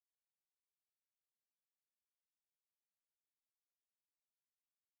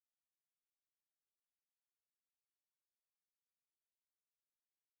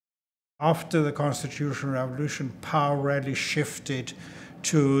After the Constitutional Revolution, power really shifted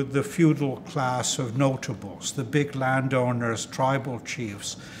to the feudal class of notables, the big landowners, tribal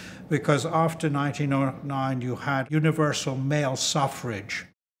chiefs, because after 1909 you had universal male suffrage,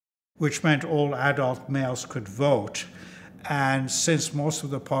 which meant all adult males could vote. And since most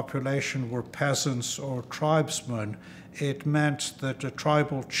of the population were peasants or tribesmen, it meant that the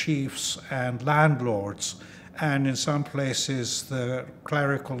tribal chiefs and landlords, and in some places the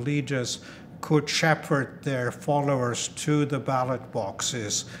clerical leaders, could shepherd their followers to the ballot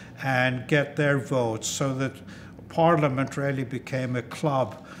boxes and get their votes, so that Parliament really became a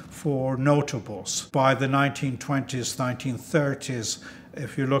club for notables. By the 1920s, 1930s,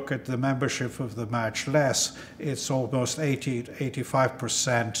 if you look at the membership of the Majles, it's almost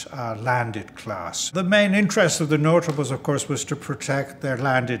 85% landed class. The main interest of the notables, of course, was to protect their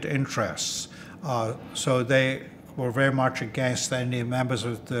landed interests. So they were very much against any members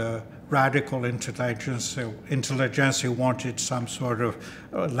of the radical intelligentsia who wanted some sort of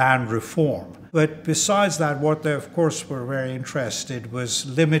land reform. But besides that, what they, of course, were very interested was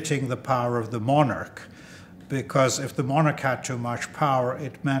limiting the power of the monarch, because if the monarch had too much power,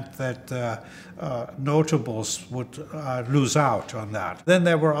 it meant that notables would lose out on that. Then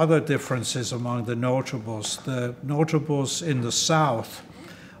there were other differences among the notables. The notables in the South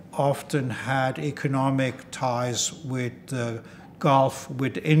often had economic ties with the Gulf,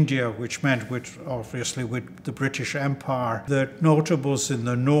 with India, which meant obviously with the British Empire. The notables in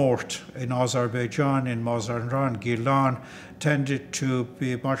the north, in Azerbaijan, in Mazandaran, Gilan, tended to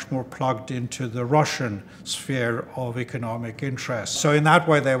be much more plugged into the Russian sphere of economic interest. So in that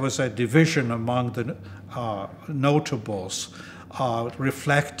way, there was a division among the notables,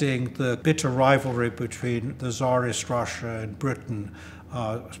 reflecting the bitter rivalry between the Tsarist Russia and Britain,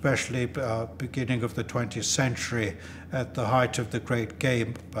 especially beginning of the 20th century at the height of the great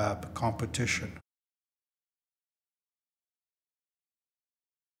game competition.